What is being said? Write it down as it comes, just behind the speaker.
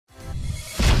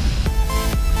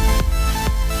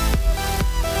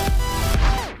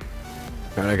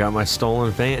got my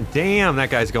stolen van. Damn, that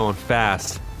guy's going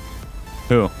fast.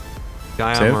 Who?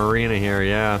 Guy on Marina here,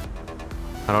 yeah.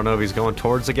 I don't know if he's going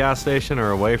towards the gas station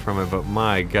or away from it, but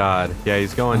my god. Yeah,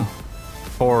 he's going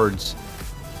towards,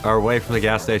 or away from the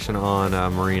gas station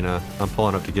on Marina. I'm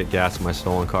pulling up to get gas in my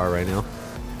stolen car right now.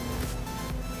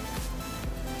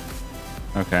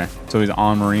 Okay, so he's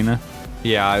on Marina?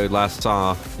 Yeah, I last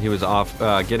saw he was off,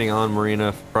 getting on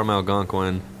Marina from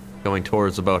Algonquin, going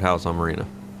towards the boathouse on Marina.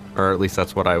 Or at least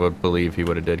that's what I would believe he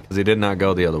would have did, because he did not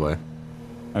go the other way.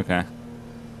 Okay.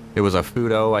 It was a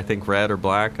Fudo, I think red or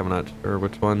black, I'm not sure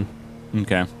which one.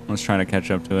 Okay, let's try to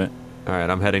catch up to it. Alright,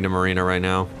 I'm heading to Marina right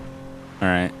now.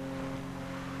 Alright.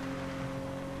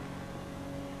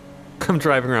 I'm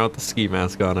driving around with the ski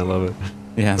mask on, I love it.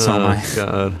 Yeah, so am I.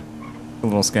 God. A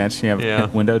little sketch. You have a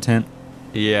window tint?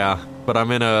 Yeah, but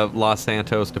I'm in a Los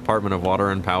Santos Department of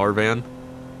Water and Power van,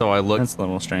 so I look... That's a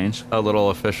little strange. A little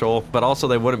official, but also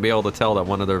they wouldn't be able to tell that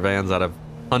one of their vans out of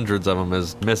hundreds of them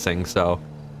is missing, so...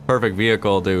 Perfect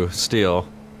vehicle to steal.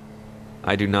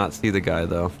 I do not see the guy,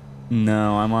 though.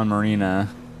 No, I'm on Marina,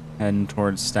 heading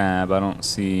towards Stab. I don't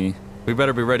see... We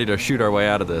better be ready to shoot our way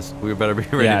out of this. We better be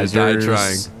ready to die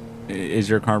trying. Is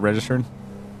your car registered?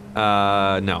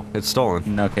 No. It's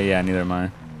stolen. Okay, yeah, neither am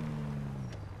I.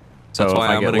 So that's if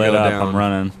why I get lit up, I'm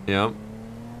running. Yep.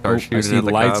 I see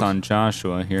lights on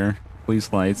Joshua here.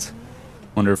 Police lights.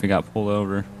 Wonder if he got pulled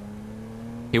over.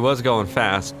 He was going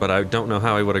fast, but I don't know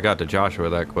how he would have got to Joshua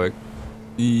that quick.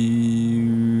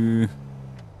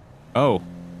 Oh,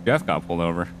 Jeff got pulled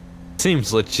over.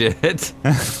 Seems legit.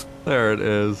 There it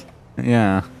is.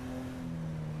 Yeah.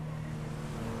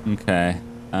 Okay.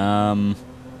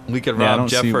 We could rob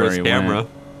Jeff for his camera.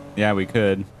 Yeah, we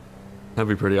could. That'd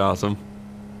be pretty awesome.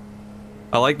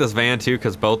 I like this van too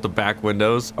because both the back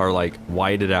windows are like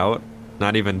whited out.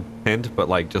 Not even tint, but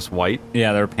like just white.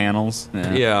 Yeah, they're panels.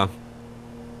 Yeah.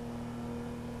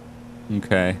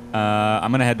 Okay.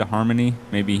 I'm gonna head to Harmony.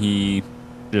 Maybe he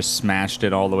just smashed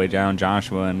it all the way down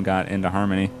Joshua and got into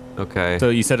Harmony. Okay. So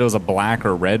you said it was a black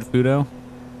or red Fudo?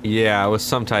 Yeah, it was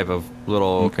some type of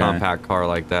little compact car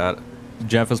like that.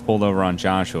 Jeff is pulled over on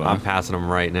Joshua. I'm passing him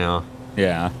right now.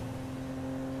 Yeah.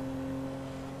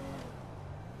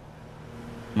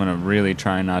 I'm gonna really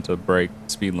try not to break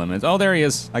speed limits. Oh, there he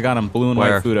is. I got him. Blue and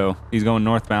white Fudo. He's going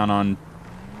northbound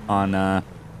on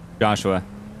Joshua.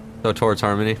 So towards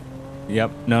Harmony?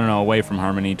 Yep. No, away from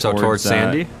Harmony. So towards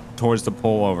Sandy? Towards the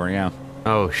pullover, yeah.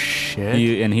 Oh, shit.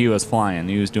 He was flying.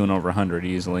 He was doing over 100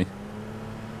 easily.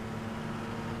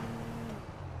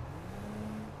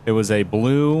 It was a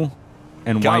blue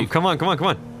and white. Come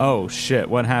on. Oh, shit.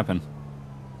 What happened?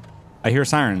 I hear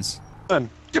sirens. Put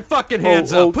your fucking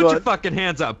hands up. Put your fucking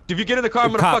hands up. If you get in the car,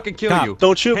 I'm gonna fucking kill you.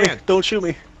 Don't shoot me. Don't shoot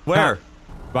me. Where?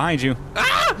 Behind you.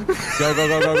 Ah!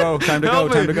 Go. Time to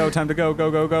go. Time to go.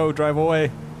 Go. Drive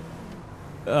away.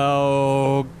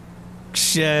 Oh,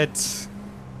 shit.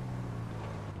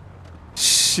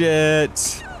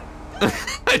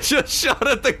 I just shot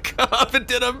at the cop and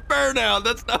did a burnout.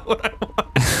 That's not what I want.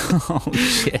 Oh,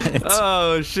 shit.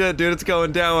 Oh, shit, dude. It's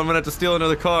going down. I'm gonna have to steal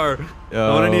another car. I'm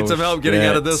gonna need some help getting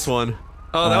out of this one.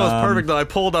 Oh, that was perfect though. I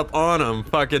pulled up on him.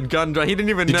 Fucking gun drive. He didn't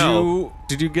even know.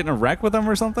 Did you get in a wreck with him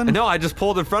or something? No, I just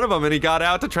pulled in front of him and he got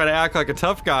out to try to act like a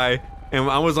tough guy. And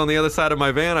I was on the other side of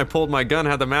my van. I pulled my gun,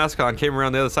 had the mask on, came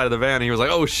around the other side of the van, and he was like,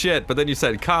 "Oh shit!" But then you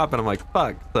said cop, and I'm like,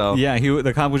 "Fuck!" So yeah,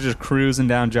 the cop was just cruising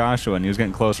down Joshua, and he was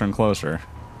getting closer and closer.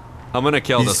 I'm gonna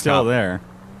kill this cop. He's still there.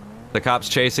 The cop's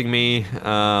chasing me.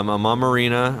 I'm on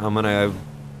Marina.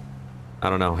 I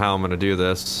don't know how I'm gonna do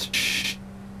this. Shh.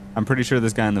 I'm pretty sure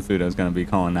this guy in the Fudo is gonna be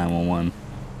calling 911.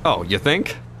 Oh, you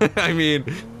think? I mean,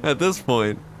 at this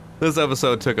point, this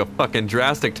episode took a fucking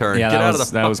drastic turn. Yeah, Get out of the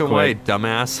fucking way,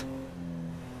 dumbass.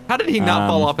 How did he not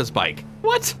fall off his bike?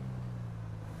 What?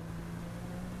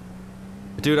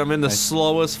 Dude, I'm in the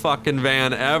slowest fucking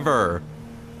van ever.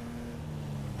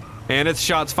 And it's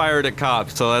shots fired at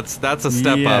cops, so that's a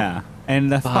step up. Yeah, and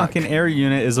the fucking air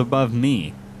unit is above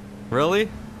me. Really?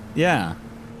 Yeah.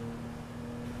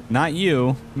 Not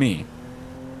you, me.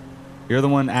 You're the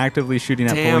one actively shooting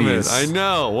at police. Damn it, I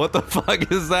know. What the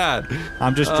fuck is that?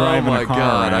 I'm just driving a car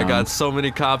around. I got so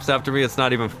many cops after me, it's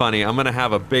not even funny. I'm gonna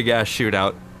have a big-ass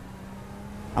shootout.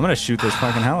 I'm gonna shoot this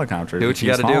fucking helicopter. Do what you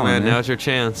gotta do, man. Now's your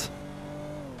chance.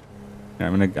 Yeah,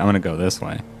 I'm gonna go this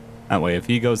way. That way, if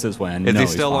he goes this way, I know Is he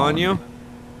still on you?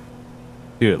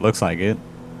 Dude, it looks like it.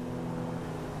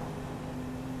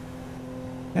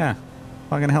 Yeah.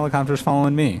 Fucking helicopter's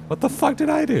following me. What the fuck did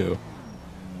I do?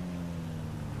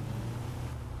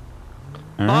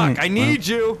 Fuck, I need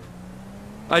you!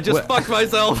 I just fucked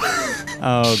myself.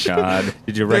 Oh, God.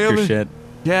 Did you wreck your shit?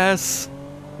 Yes.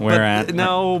 Where at?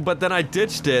 No, but then I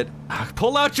ditched it.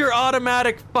 Pull out your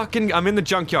automatic fucking... I'm in the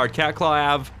junkyard, Cat Claw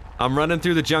Ave. I'm running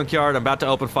through the junkyard. I'm about to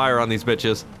open fire on these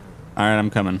bitches. All right, I'm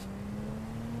coming.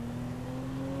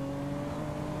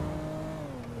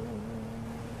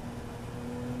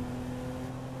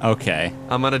 Okay.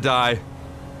 I'm gonna die.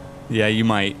 Yeah, you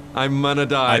might. I'm gonna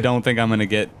die. I don't think I'm gonna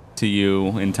get to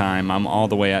you in time. I'm all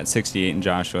the way at 68 in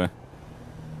Joshua.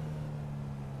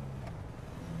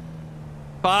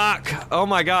 Fuck! Oh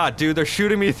my god, dude, they're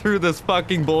shooting me through this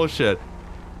fucking bullshit.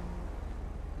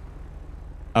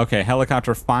 Okay,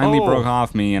 helicopter finally broke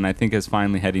off me, and I think is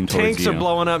finally heading towards you. Tanks are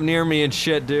blowing up near me and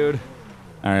shit, dude.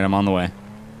 All right, I'm on the way.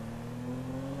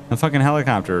 The fucking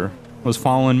helicopter was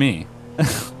following me.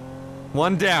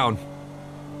 One down.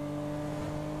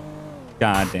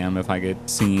 God damn, if I get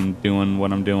seen doing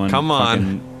what I'm doing. Come on.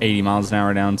 Fucking 80 miles an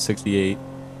hour down 68.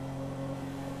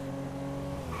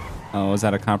 Oh, is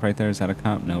that a cop right there? Is that a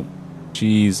cop? Nope.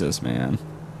 Jesus, man.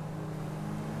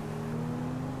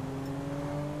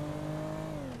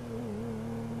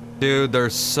 Dude,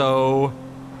 there's so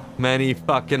many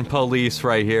fucking police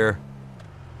right here.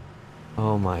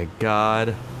 Oh my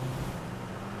god.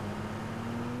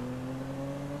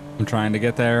 I'm trying to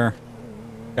get there.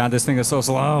 God, this thing is so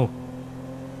slow.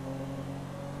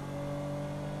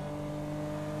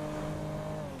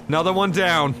 Another one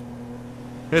down.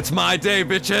 It's my day,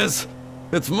 bitches.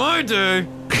 It's my day.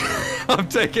 I'm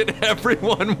taking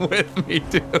everyone with me,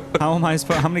 dude. How am I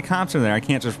supposed? How many cops are there? I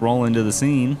can't just roll into the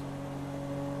scene.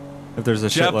 If there's a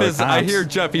Jeff shitload is. of cops. I hear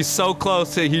Jeff. He's so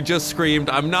close. He just screamed,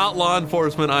 "I'm not law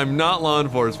enforcement. I'm not law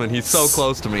enforcement." He's so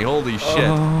close to me. Holy shit.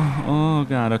 Oh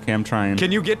god. Okay, I'm trying.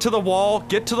 Can you get to the wall?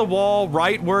 Get to the wall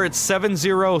right where it's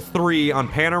 703 on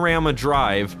Panorama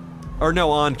Drive. Or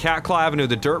no, on Cat Claw Avenue,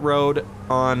 the dirt road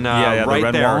on yeah, right the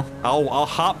red there. wall? I'll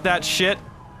hop that shit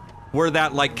where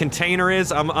that like container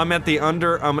is. I'm at the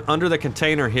I'm under the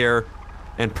container here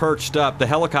and perched up. The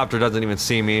helicopter doesn't even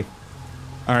see me.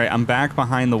 All right, I'm back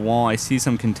behind the wall. I see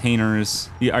some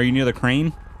containers. Are you near the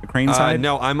crane? The crane side?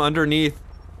 No, I'm underneath.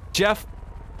 Jeff,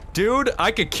 dude, I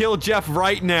could kill Jeff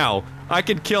right now. I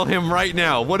could kill him right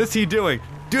now. What is he doing?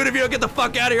 Dude, if you don't get the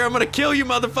fuck out of here, I'm gonna kill you,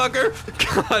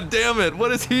 motherfucker! God damn it,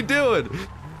 what is he doing?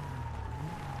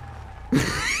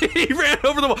 He ran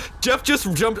over the wall. Jeff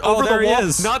just jumped over the wall.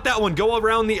 Is. Not that one. Go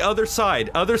around the other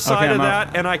side. Other side of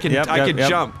that, and I can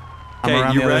jump.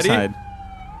 Okay, you ready? Side.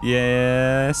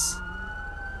 Yes.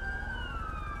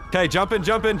 Okay, jump in,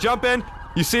 jump in, jump in.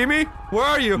 You see me? Where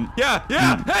are you? Yeah,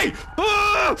 yeah. Hey!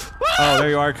 Oh, there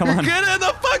you are. Come on. Get in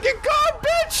the fucking car,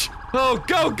 bitch! Oh,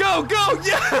 go, go, go!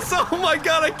 Yes! Oh my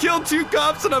god, I killed 2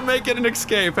 cops and I'm making an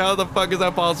escape. How the fuck is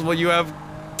that possible? You have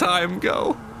time.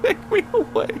 Go. Take me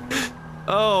away.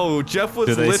 Oh, Jeff was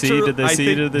literally... Did they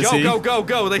see? Did they see? Go, go, go,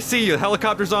 go. They see you.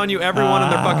 Helicopter's on you. Everyone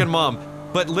and their fucking mom.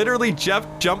 But literally, Jeff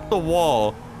jumped the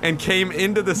wall and came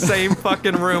into the same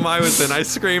fucking room I was in. I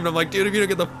screamed. I'm like, dude, if you don't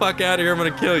get the fuck out of here, I'm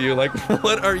gonna kill you. Like,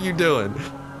 what are you doing?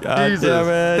 God Jesus. damn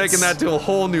it. Taking that to a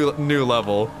whole new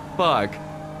level. Fuck.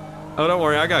 Oh, don't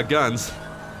worry, I got guns.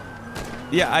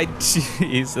 Yeah,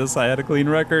 Jesus, I had a clean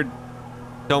record.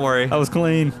 Don't worry. I was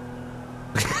clean.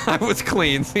 I was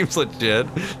clean, seems legit.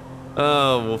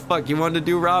 Oh, well, fuck, you wanted to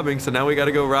do robbing, so now we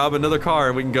gotta go rob another car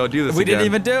and we can go do this We again. didn't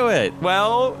even do it.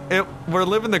 Well, we're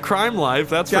living the crime life,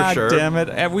 that's God for sure. God damn it.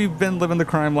 And we've been living the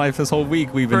crime life this whole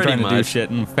week. We've been Pretty trying to do much. shit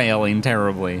and failing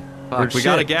terribly. Fuck, we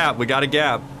got a gap, we got a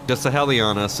gap. Just a heli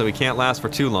on us, so we can't last for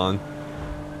too long.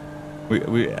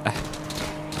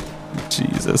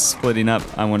 Jesus, splitting up.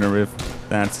 I wonder if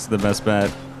that's the best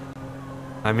bet.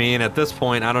 I mean, at this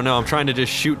point, I don't know. I'm trying to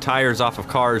just shoot tires off of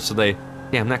cars so they...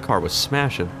 Damn, that car was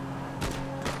smashing.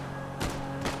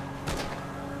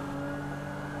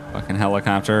 Fucking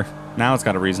helicopter. Now it's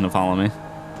got a reason to follow me.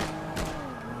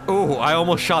 Oh, I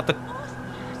almost shot the...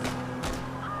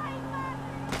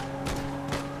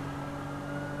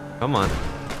 Come on.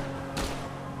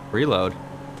 Reload.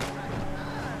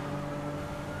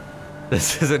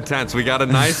 This is intense. We got a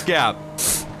nice gap.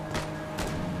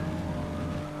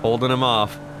 Holding him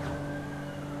off.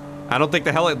 I don't think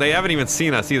they haven't even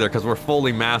seen us either because we're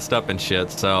fully masked up and shit,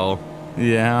 so...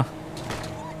 Yeah.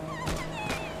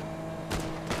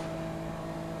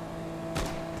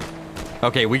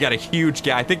 Okay, we got a huge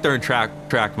gap. I think they're in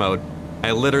track mode.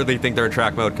 I literally think they're in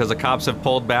track mode because the cops have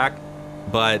pulled back,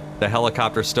 but the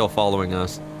helicopter's still following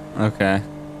us. Okay.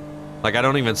 Like, I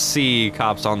don't even see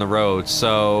cops on the road,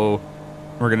 so...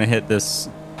 We're gonna hit this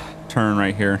turn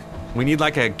right here. We need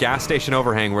like a gas station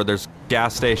overhang where there's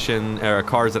gas station,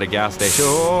 cars at a gas station.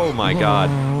 Oh my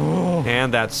god.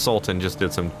 And that Sultan just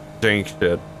did some dank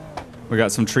shit. We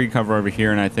got some tree cover over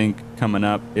here, and I think coming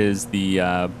up is the,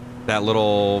 that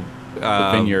little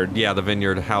The vineyard. Yeah, the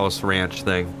vineyard house ranch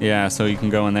thing. Yeah, so you can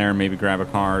go in there and maybe grab a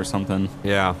car or something.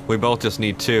 Yeah, we both just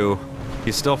need 2.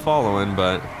 He's still following,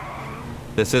 but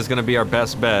this is gonna be our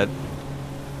best bet.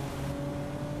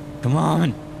 Come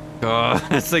on.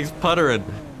 This thing's puttering.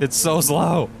 It's so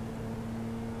slow.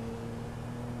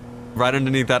 Right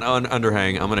underneath that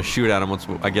underhang. I'm gonna shoot at him once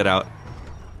I get out.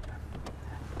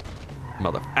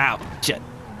 Mother. Ow! Shit.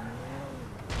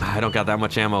 I don't got that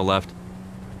much ammo left.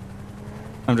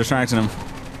 I'm distracting him.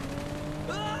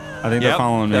 I think they're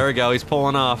following me. There we go. He's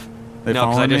pulling off. They no, because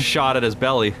I following just me? shot at his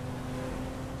belly.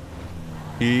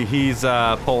 He's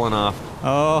pulling off.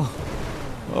 Oh.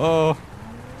 Oh.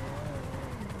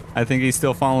 I think he's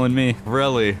still following me.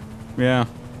 Really? Yeah.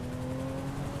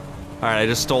 All right, I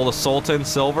just stole the Sultan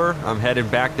silver. I'm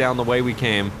headed back down the way we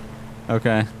came.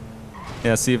 Okay.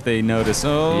 Yeah, see if they notice.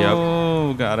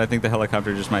 Oh, God, I think the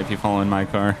helicopter just might be following my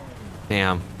car.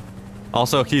 Damn.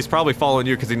 Also, he's probably following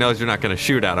you because he knows you're not going to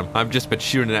shoot at him. I've just been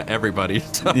shooting at everybody.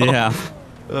 So. Yeah.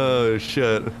 Oh,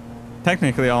 shit.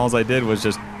 Technically, all I did was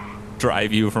just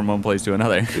drive you from one place to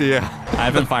another. Yeah. I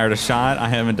haven't fired a shot. I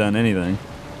haven't done anything.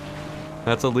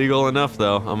 That's illegal enough,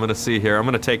 though. I'm going to see here. I'm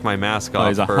going to take my mask off. Oh,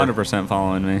 he's 100%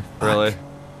 following me. Really?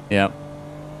 Yep.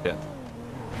 Yeah.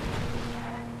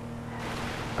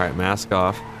 All right, mask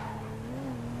off.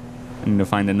 I need to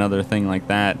find another thing like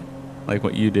that, like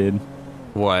what you did.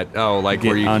 What? Oh, like Get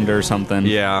where you under something.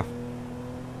 Yeah.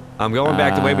 I'm going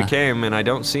back the way we came, and I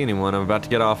don't see anyone. I'm about to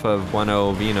get off of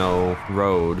Vino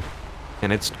Road,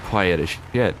 and it's quiet as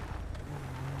shit.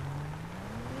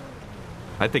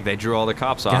 I think they drew all the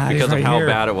cops off God, because right of how here.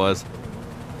 bad it was.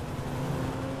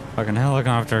 Fucking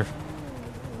helicopter.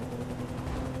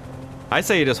 I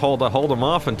say you just hold him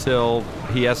off until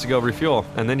he has to go refuel,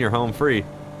 and then you're home free.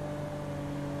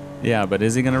 Yeah, but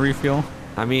is he gonna refuel?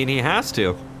 I mean, he has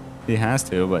to. He has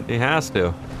to, but He has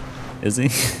to. is he?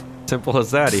 Simple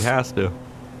as that. He has to.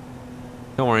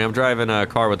 Don't worry, I'm driving a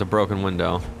car with a broken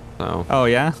window. So. Oh,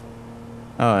 yeah?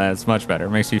 Oh, that's much better.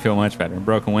 Makes you feel much better.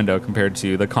 Broken window compared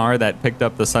to the car that picked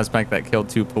up the suspect that killed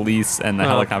 2 police and the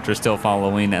helicopter still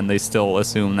following, and they still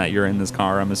assume that you're in this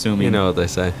car, I'm assuming. You know what they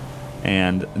say.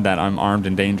 And that I'm armed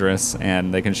and dangerous,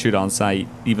 and they can shoot on sight,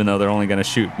 even though they're only going to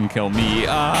shoot and kill me,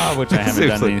 which I haven't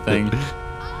done anything.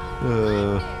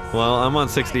 Well, I'm on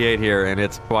 68 here, and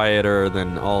it's quieter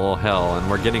than all hell, and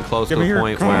we're getting close to the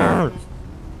point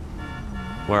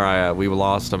where we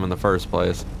lost him in the first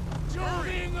place.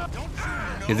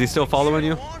 Is he still following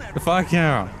you? Fuck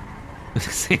yeah.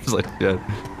 Seems like shit.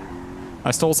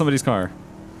 I stole somebody's car.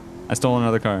 I stole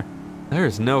another car.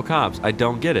 There's no cops. I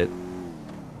don't get it.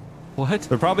 What?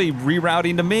 They're probably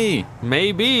rerouting to me.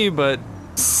 Maybe, but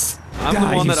I'm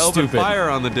God, the one you that opened stupid. fire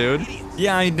on the dude.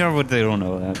 Yeah, I know, but they don't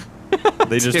know that.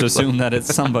 They just assume that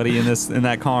it's somebody in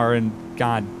that car, and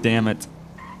god damn it.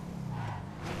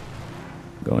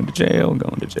 Going to jail,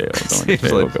 going to jail, going to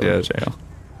jail, like going to jail.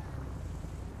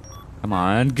 Come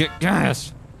on, get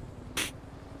gas.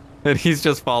 And he's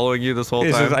just following you this whole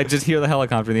time? I just hear the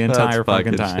helicopter the entire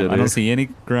fucking time. shitty. I don't see any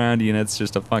ground units,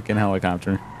 just a fucking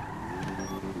helicopter.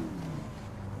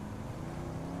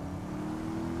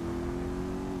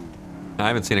 I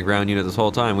haven't seen a ground unit this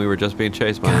whole time. We were just being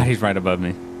chased by God, him. he's right above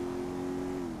me.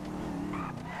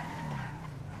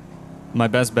 My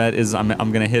best bet is I'm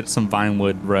gonna hit some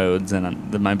Vinewood roads,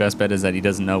 and my best bet is that he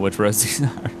doesn't know which roads these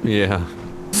are. Yeah.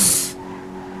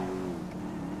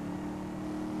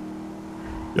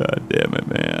 God damn it,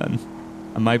 man.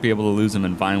 I might be able to lose him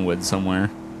in Vinewood somewhere.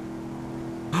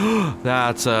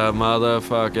 That's a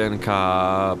motherfucking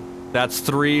cop. That's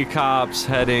 3 cops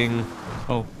heading.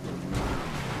 Oh.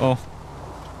 Oh.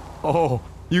 Oh,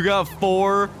 you got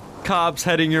 4 cops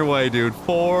heading your way, dude.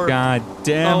 4. God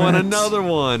damn it. Oh, and another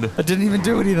one. I didn't even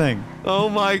do anything. Oh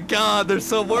my God, there's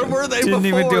so. Where were they Didn't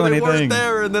before? even do They anything. weren't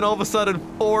there, and then all of a sudden,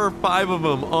 4 or 5 of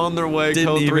them on their way. Didn't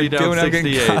Code 3 even down do it. I'm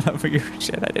getting 68. caught up for your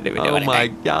shit. I didn't even do Oh anything. my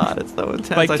God, it's so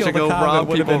intense. If I I should killed go the cop, rob it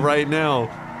would've people been- right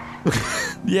now.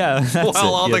 Yeah, that's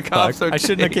While all you the cops fuck. are I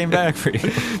shouldn't have came back for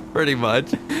you. Pretty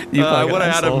much. You I fucking would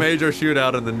have had a asshole. major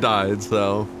shootout and then died.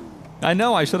 So I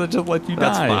know. I should have just let you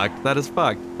that's die. fucked. That is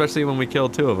fucked. Especially when we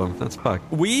killed 2 of them. That's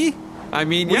fucked. We? I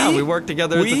mean, yeah, we worked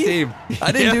together as a team.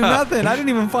 I didn't do Yeah. nothing. I didn't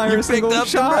even fire You a single picked up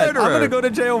the shot. I'm murderer. gonna go to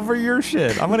jail for your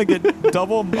shit. I'm gonna get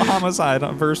double homicide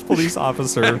versus police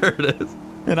officer, There it is.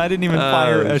 and I didn't even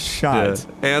fire Oh, a shot. shit.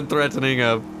 And threatening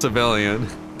a civilian.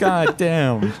 God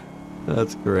damn.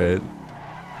 That's great.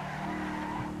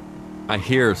 I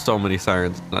hear so many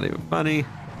sirens. It's not even funny.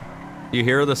 You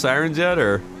hear the sirens yet,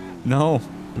 or No,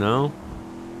 no?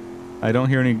 I don't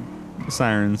hear any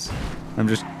sirens. I'm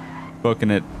just booking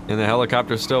it. And the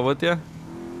helicopter's still with you?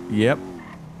 Yep.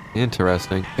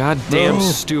 Interesting. God damn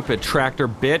stupid tractor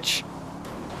bitch.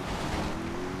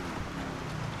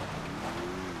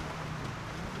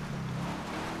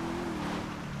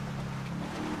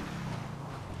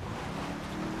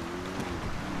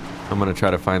 I'm gonna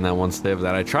try to find that one civ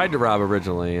that I tried to rob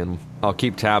originally, and I'll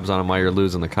keep tabs on him while you're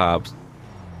losing the cops.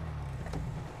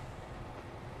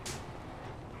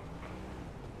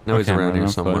 No, he's around here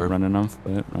somewhere. Running on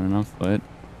foot, running on foot.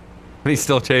 And he's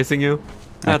still chasing you?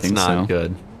 That's not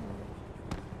good.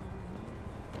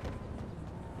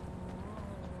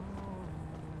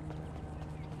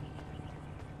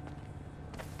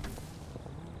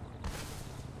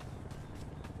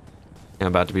 I'm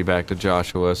about to be back to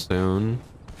Joshua soon.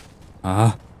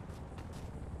 Come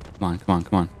on, come on,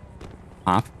 come on.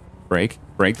 Hop, break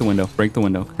the window, break the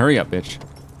window. Hurry up, bitch.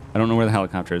 I don't know where the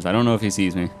helicopter is. I don't know if he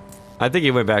sees me. I think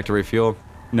he went back to refuel.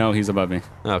 No, he's above me.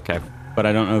 Okay. But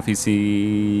I don't know if he's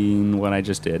seen what I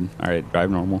just did. All right,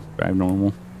 drive normal,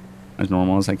 as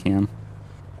normal as I can.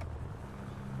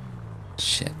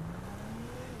 Shit.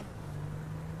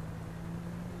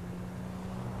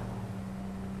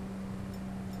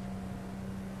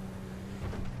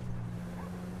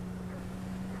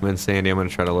 I'm in Sandy. I'm going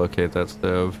to try to locate that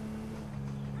stove.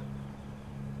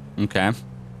 Okay.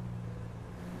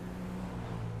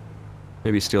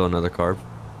 Maybe steal another car.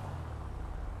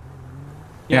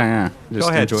 Yeah. Just go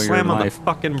ahead, slam on the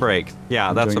fucking brakes.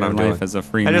 Yeah, that's what I'm doing. As a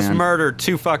free I man. just murdered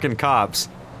 2 fucking cops,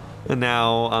 and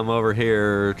now I'm over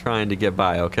here trying to get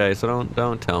by. Okay, so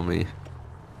don't tell me.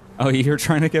 Oh, you're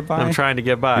trying to get by? I'm trying to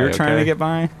get by. You're trying to get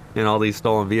by? In all these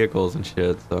stolen vehicles and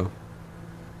shit. So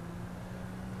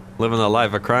living the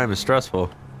life of crime is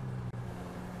stressful.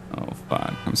 Oh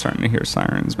fuck! I'm starting to hear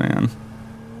sirens, man.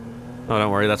 Oh,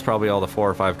 don't worry. That's probably all the 4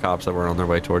 or 5 cops that were on their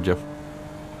way towards you.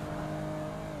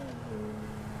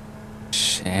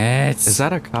 Shit. Is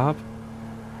that a cop?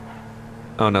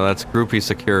 Oh no, that's groupie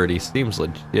security. Seems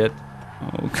legit.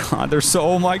 Oh god, they're so.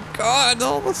 Oh my god,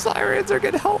 all the sirens are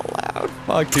getting hella loud.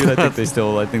 Fuck, dude. I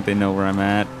think they know where I'm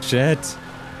at. Shit.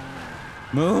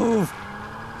 Move.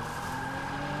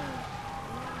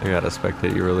 I gotta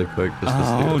spectate you really quick just to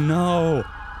see. Oh no.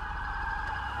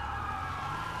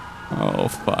 Oh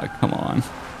fuck, come on.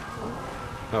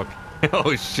 Okay.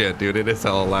 Oh shit, dude, it is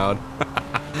hella loud.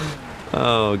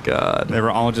 Oh god. They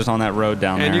were all just on that road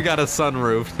down there. And you got a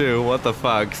sunroof too. What the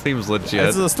fuck? Seems legit.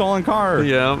 This is a stolen car.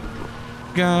 Yep.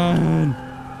 God.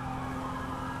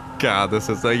 God, this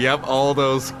is a yep, all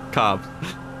those cops.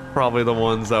 Probably the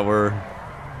ones that were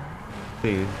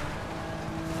seen.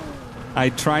 I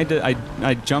tried to,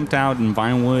 I jumped out in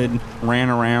Vinewood, ran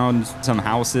around some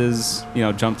houses, you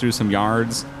know, jumped through some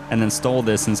yards, and then stole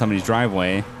this in somebody's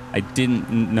driveway. I didn't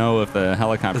know if the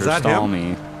helicopter stole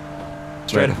me.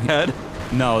 Straight ahead?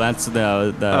 No, that's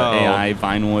the AI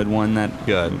Vinewood one that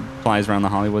flies around the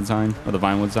Hollywood sign, or the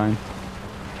Vinewood sign.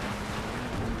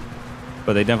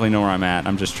 But they definitely know where I'm at.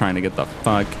 I'm just trying to get the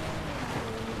fuck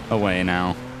away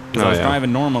now. Because I was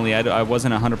driving normally. I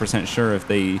wasn't 100% sure if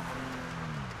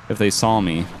they saw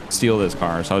me steal this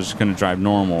car, so I was just gonna drive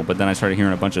normal. But then I started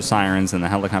hearing a bunch of sirens, and the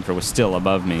helicopter was still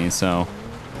above me. So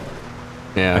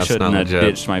yeah, I shouldn't have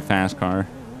ditched my fast car.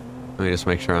 Let me just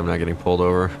make sure I'm not getting pulled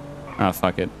over. Oh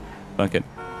fuck it, fuck it.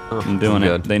 Oh, I'm doing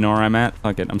it. They know where I'm at.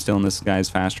 Fuck it. I'm stealing this guy's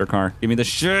faster car. Give me the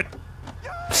shit.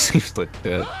 Seems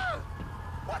legit.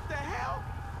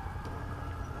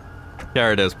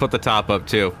 There it is. Put the top up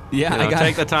too. Yeah, I gotta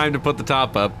take the time to put the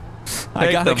top up. I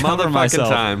gotta cover myself.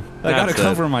 Time. I gotta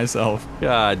cover myself.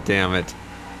 God damn it.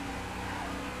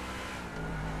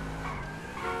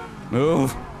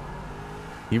 Move.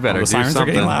 You better do something. The sirens are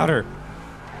getting louder.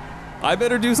 I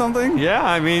better do something? Yeah,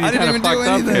 I mean, you I didn't even do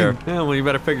anything. Here. Yeah, well, you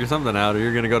better figure something out, or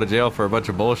you're gonna go to jail for a bunch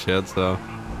of bullshit. So.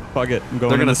 Fuck it. I'm going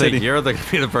They're gonna the think city. you're gonna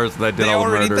be the person that did all the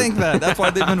murder. They already think that. That's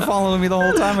why they've been following me the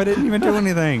whole time. I didn't even do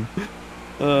anything.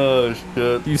 Oh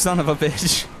shit! You son of a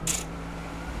bitch!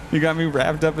 You got me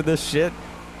wrapped up in this shit.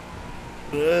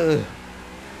 Ugh.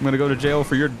 I'm gonna go to jail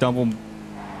for your double.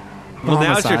 Well,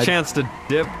 now's your chance to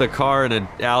dip the car in an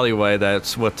alleyway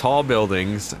that's with tall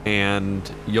buildings,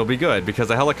 and you'll be good because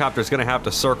the helicopter's gonna have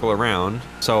to circle around.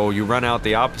 So you run out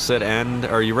the opposite end,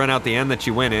 or you run out the end that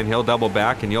you went in. He'll double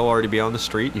back, and you'll already be on the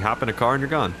street. You hop in a car, and you're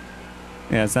gone.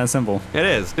 Yeah, it's that simple. It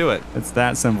is. Do it. It's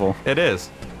that simple. It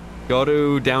is. Go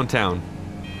to downtown.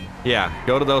 Yeah,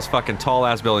 go to those fucking tall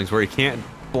ass buildings where you can't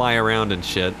fly around and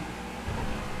shit.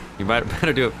 You might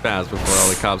better do it fast before all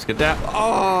the cops get down.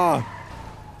 Oh!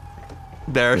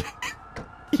 There.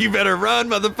 You better run,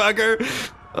 motherfucker.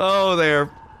 Oh,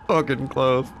 they're fucking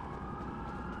close.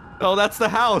 Oh, that's the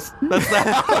house. That's the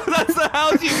house. That's the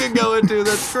house you can go into.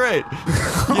 That's great.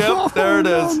 Yep, there it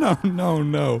is.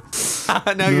 No.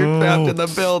 Now you're trapped in the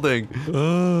building.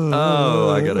 Oh,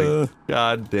 I gotta.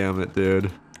 God damn it,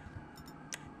 dude.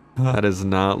 That is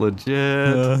not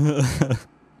legit. I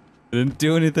didn't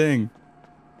do anything.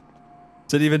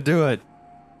 Didn't even do it.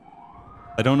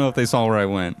 I don't know if they saw where I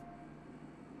went.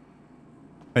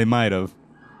 They might have.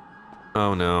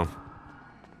 Oh no.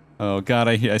 Oh god,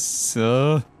 I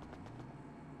saw.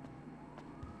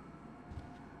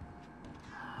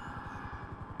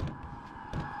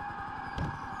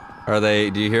 Are they?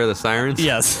 Do you hear the sirens?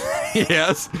 Yes.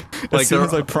 Yes. As soon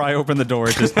as I pry open the door,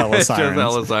 it's just hella It's sirens. just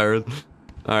hella sirens.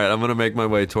 All right, I'm gonna make my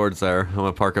way towards there. I'm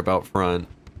gonna park up out front.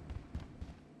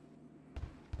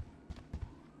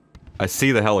 I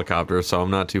see the helicopter, so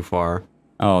I'm not too far.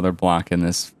 Oh, they're blocking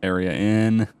this area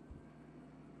in.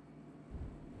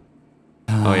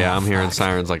 Oh yeah, I'm hearing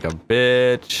sirens like a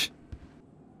bitch.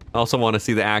 I also want to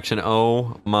see the action.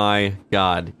 Oh my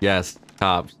god. Yes,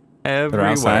 cops. Everywhere.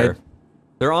 outside?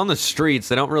 They're on the streets.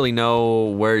 They don't really know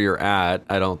where you're at,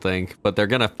 I don't think. But they're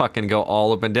gonna fucking go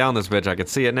all up and down this bitch. I can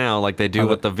see it now, like they do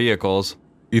with the vehicles.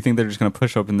 You think they're just gonna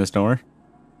push open this door?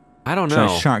 I don't Should know.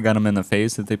 I shotgun them in the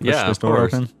face if they push Yeah, this of door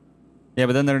course. open? Yeah,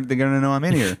 but then they're gonna know I'm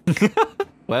in here.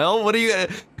 Well, what do you...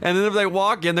 And then if they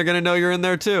walk in, they're gonna know you're in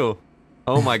there too.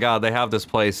 Oh my god, they have this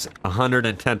place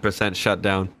 110% shut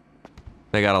down.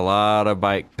 They got a lot of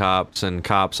bike cops and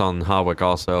cops on Hawick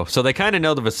also. So they kind of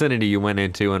know the vicinity you went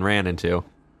into and ran into.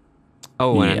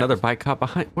 Oh, and Yeah. another bike cop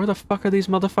behind. Where the fuck are these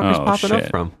motherfuckers Oh, popping up shit.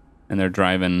 from? And they're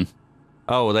driving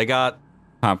Oh, they got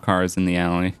cop cars in the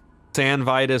alley. San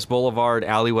Vitus Boulevard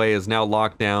alleyway is now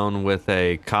locked down with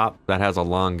a cop that has a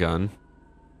long gun.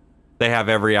 They have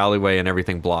every alleyway and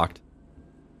everything blocked.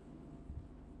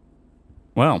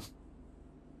 Well,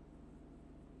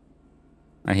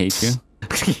 I hate you.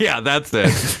 Yeah, that's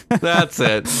it. That's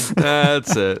it.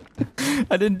 That's it.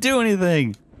 I didn't do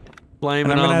anything. Blame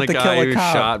And it I'm gonna on have the to guy kill a who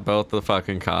cop. shot both the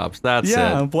fucking cops. That's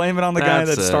Yeah, it. blame it on the guy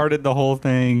That's that it. started the whole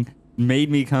thing,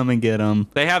 made me come and get him.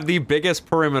 They have the biggest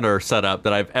perimeter setup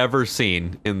that I've ever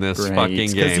seen in this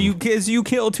fucking game. Because you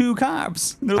kill two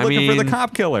cops. They're I looking for the mean,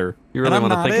 cop killer. you really And I'm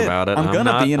wanna not think it. about it. I'm I'm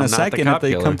gonna not- be in I'm a not the second if cop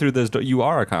they killer. come through this door. You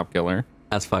are a cop killer.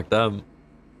 That's fucked up.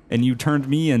 And you turned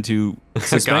me into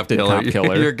suspected cop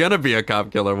killer. You're gonna be a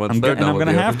cop killer once they're done I'm with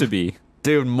gonna you. have to be.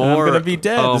 Dude, And more. I'm gonna be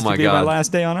dead. Oh This my could be god. my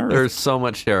last day on Earth. There's so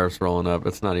much sheriffs rolling up.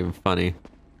 It's not even funny.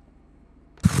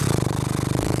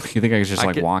 You think I could just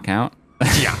like walk out?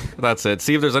 Yeah, that's it.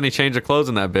 See if there's any change of clothes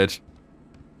in that bitch.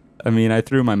 I mean, I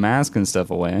threw my mask and stuff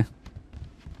away.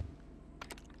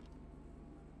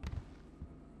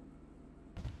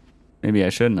 Maybe I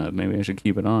shouldn't have. Maybe I should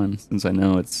keep it on since I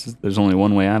know there's only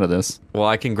one way out of this. Well,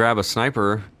 I can grab a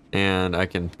sniper and I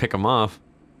can pick them off.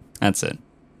 That's it.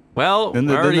 Well, Then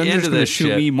we're they're already just into gonna this shoot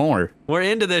shit. me more. We're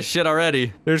into this shit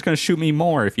already. They're just gonna shoot me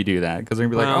more if you do that, because they're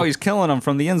gonna be like, Well, "Oh, he's killing them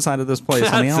from the inside of this place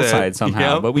on the that's it. outside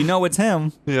somehow." Yep. But we know it's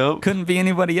him. Yep. Couldn't be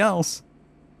anybody else.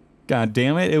 God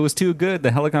damn it! It was too good.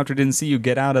 The helicopter didn't see you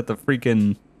get out at the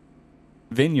freaking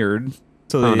vineyard,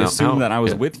 so they assumed that I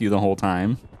was with you the whole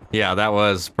time. Yeah, that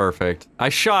was perfect. I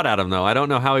shot at him though. I don't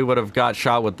know how he would have got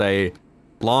shot with a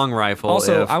long rifle.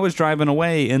 Also, if... I was driving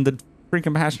away, and the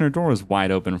freaking passenger door was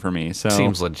wide open for me. So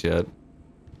Seems legit.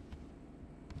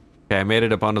 Okay, I made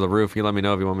it up onto the roof. You let me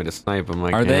know if you want me to snipe him.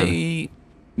 Are they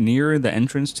near the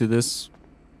entrance to this?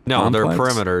 No, complex? they're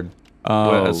perimetered.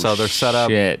 Oh, so they're set up.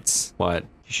 Shit. What?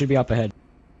 You should be up ahead.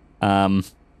 Are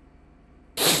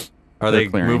they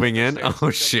clearing. moving in? Stairs. Oh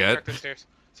Go shit. check the stairs.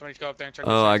 Somebody go up there and check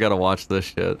the Oh, I stairs. gotta watch this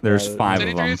shit. There's Yeah, 5 of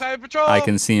 73 them. inside patrol. I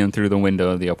can see them through the window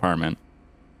of the apartment.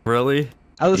 Really?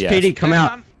 LSPD, Yes. come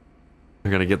out.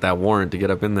 You're gonna get that warrant to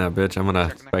get up in that bitch. I'm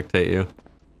gonna spectate you.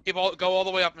 Go all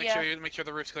the way up. Make sure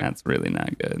the roof's clear. That's really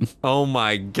not good. Oh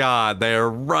my god, they're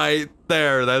right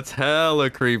there. That's hella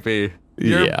creepy.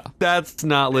 Yeah. That's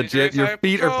not legit. Your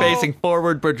feet are facing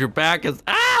forward, but your back is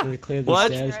Can we clear these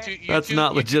What? stairs? That's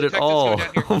not legit at all.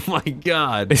 Oh my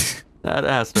god. That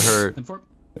has to hurt.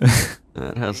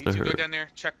 That has to Go hurt. down there.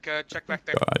 Check back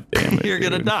there. God damn it. You're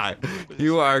gonna dude. die.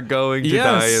 You are going to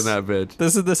Yes. die in that bitch.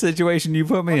 This is the situation you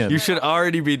put me in. You should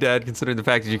already be dead considering the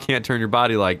fact that you can't turn your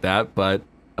body like that, but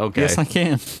okay. Yes, I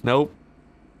can. Nope.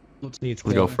 Let's see, it's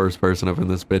We'll clear. go first person up in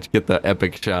this bitch. Get the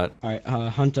epic shot. Alright,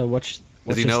 Hunter, Does what's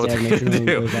he your know what stab? they're Make sure gonna no one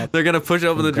do? goes up. They're gonna push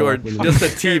open the Go door up with me. just a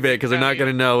teabit because they're not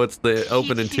gonna know it's the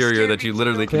open He interior scared that you me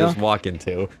literally can too. just walk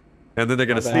into. And then they're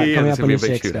gonna Alright, see and coming it's up gonna be a on big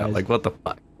your 6, shootout. guys. Like what the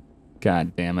fuck?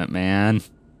 God damn it, man.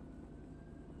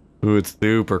 Ooh, it's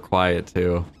super quiet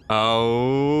too.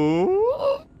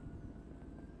 Oh.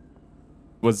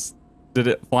 Did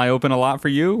it fly open a lot for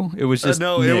you? It was just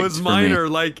No, it mixed was for me. minor.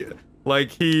 Like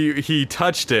he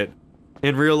touched it,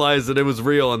 and realized that it was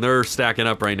real, and they're stacking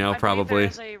up right now, probably.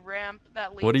 There's a ramp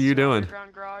that leads What are you to an doing?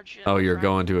 underground garage in Oh, the you're front.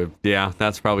 going to it. Yeah,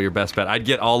 that's probably your best bet. I'd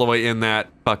get all the way in that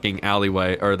fucking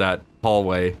alleyway, or that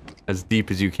hallway, as deep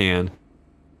as you can.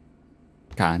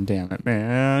 God damn it,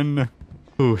 man.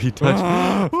 Ooh, he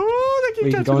touched. Ooh, they keep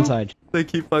We can touching go it. inside. They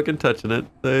keep fucking touching it.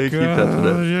 They keep touching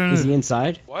it. Is he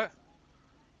inside? What?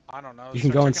 I don't know. You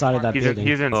can go inside of that building.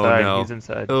 He's inside. no. He's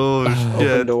inside. Oh shit!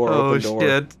 Open door, Oh open door.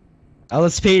 shit!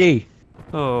 LSPD.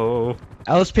 Oh.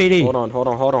 LSPD. Hold on.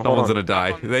 Someone's gonna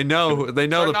die. They know the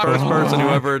first person,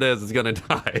 whoever it is gonna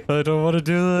die. I don't want to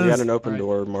do this. We got an open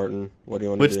door, Martin. What do you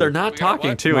want to do? Which they're not We got talking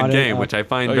what? to in Not in, game, which I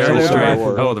find Oh, very yeah, strange.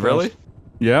 door. Oh, really?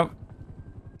 Yep.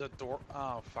 The door.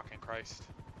 Oh, fucking Christ.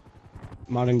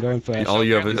 Modern going first. All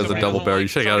you have is a Somebody double doesn't barrel. like- You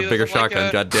should have got a somebody bigger doesn't like shotgun.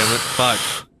 a- God damn it!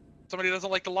 Fuck. Somebody doesn't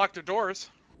like to lock their doors.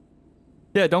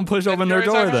 Yeah, don't push open their Is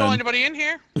door there then. anybody in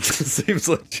here? Seems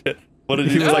legit. What did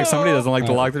He you was do? like, somebody doesn't like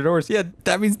to lock their doors. Yeah,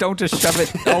 that means don't just shove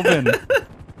it open.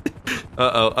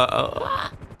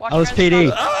 Watch LSPD.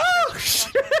 your Oh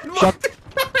shit! Shots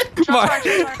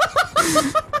fired.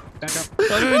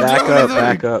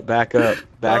 Back up.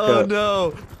 Oh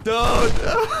no! Don't!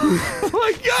 Oh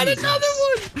my god! Another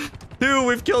one! Dude,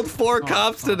 we've killed 4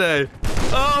 cops today.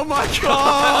 Oh my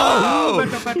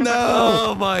god! No!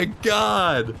 Oh my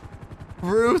god!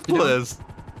 Ruthless.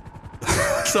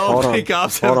 So Hold many on,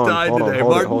 cops hold have on, died hold on, today.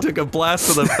 hold it, Martin hold it. took a blast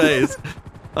to the face.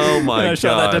 Oh my And I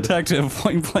shot that god! detective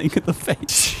point blank in the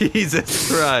face.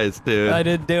 Jesus Christ, dude! I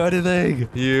didn't do anything.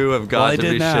 You have got Well, I to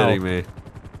did be now. shitting me.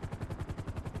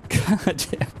 God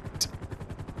damn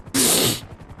it.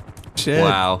 Shit.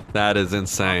 Wow, that is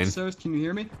insane. Officers, can you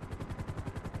hear me?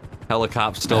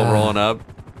 Helicopter still rolling up.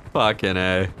 Fucking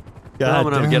A. I'm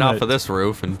gonna get off of this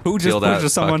roof and Who just steal that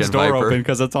pushes someone's fucking door Viper. open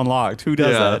because it's unlocked? Who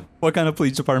does Yeah. that? What kind of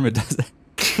police department does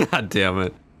that? God damn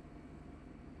it.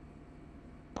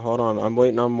 Hold on, I'm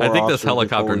waiting on more I think this officers before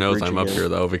helicopter we knows breach I'm up again. here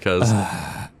though because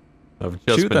I've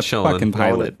just Shoot been the chilling. fucking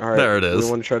pilot. All right, There it is.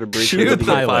 We want to try to breach Shoot it. the We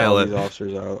gotta get all pilot. these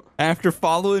officers out. After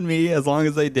following me as long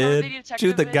as they did,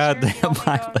 shoot the goddamn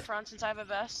pilot. Since I have a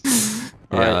vest. Yeah,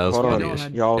 All right, that was hold funny on. as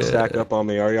Y'all shit. stack up on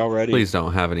me. Are y'all ready? Please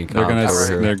don't have any They're cops gonna over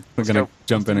here. they're gonna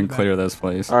jump in and clear this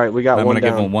place. All right, we got I'm one gonna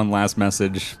give down. them one last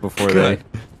message before Good.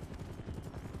 they.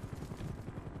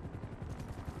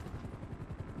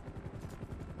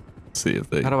 See if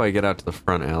they. How do I get out to the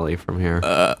front alley from here?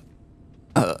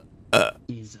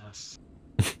 Jesus.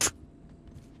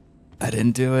 I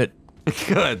didn't do it.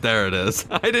 Good, there it is.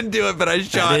 I didn't do it, but I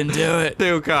shot I didn't do it.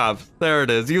 2 cops. There it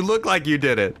is. You look like you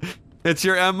did it. It's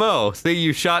your MO. See,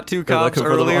 you shot 2 They're cops looking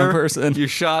for the wrong earlier. person. You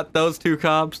shot those 2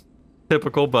 cops.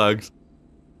 Typical bugs.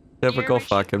 Typical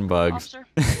fucking bugs. Officer.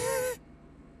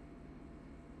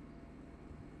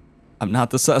 I'm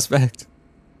not the suspect.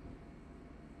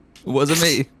 It wasn't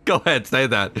me. Go ahead, say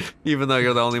that. Even though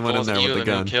you're the only one in Almost there you with the and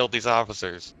who gun. killed these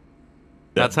officers.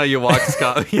 That's how you walk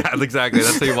scot. Yeah, exactly.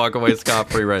 That's how you walk away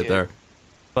scot-free right Yeah. there.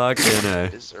 Fucking A.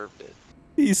 Deserved it.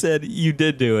 He said you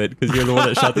did do it because you're the one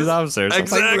that shot these officers. I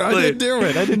was like, Exactly. I didn't do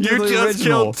it. I didn't do You the just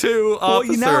original. killed 2 Well,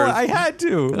 officers. you know, I had to.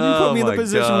 You Oh put me in the my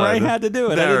position where I God. had to do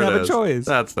it. I There didn't have it a is. choice.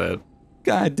 That's it.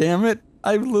 God damn it.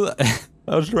 I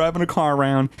was driving a car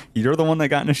around. You're the one that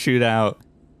got in a shootout.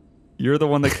 You're the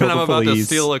one that And killed I'm the about police. to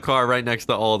steal a car right next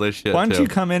to all this shit, Why don't too. you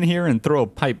come in here and throw a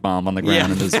pipe bomb on the ground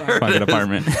Yeah, in this there it fucking is.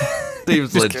 apartment?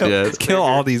 Seems Just legit. kill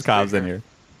all these cops in here.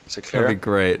 That'd be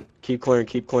great. Keep clearing,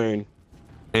 keep clearing.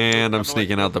 And I'm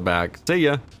sneaking out the back. See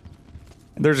ya.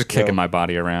 They're just kicking my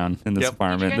body around in this Yep.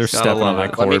 apartment. Did you They're guys- stepping Gotta on my love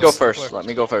it. corpse. Let me go first. Let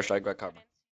me go first. I got covered.